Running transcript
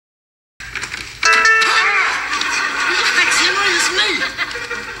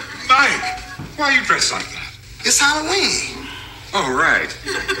Why are you dressed like that? It's Halloween. Oh, right.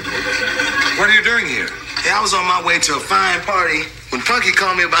 What are you doing here? Hey, I was on my way to a fine party when Punky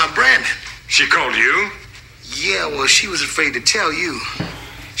called me about Brandon. She called you? Yeah, well, she was afraid to tell you.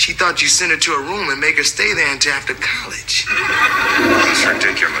 She thought you sent her to a room and make her stay there until after college. That's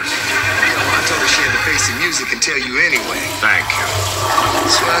ridiculous. Well, I told her she had to face the music and tell you anyway. Thank you.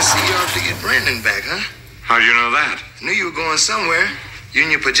 So I see you off to get Brandon back, huh? How do you know that? I knew you were going somewhere. You in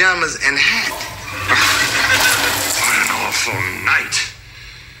your pajamas and hat. What an awful night.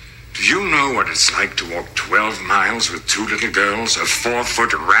 Do you know what it's like to walk 12 miles with two little girls, a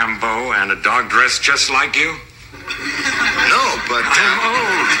 4-foot Rambo, and a dog dressed just like you? No, but... I'm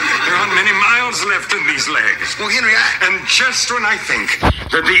old. There aren't many miles left in these legs. Well, Henry, And just when I think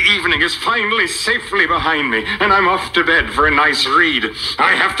that the evening is finally safely behind me and I'm off to bed for a nice read,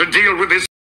 I have to deal with this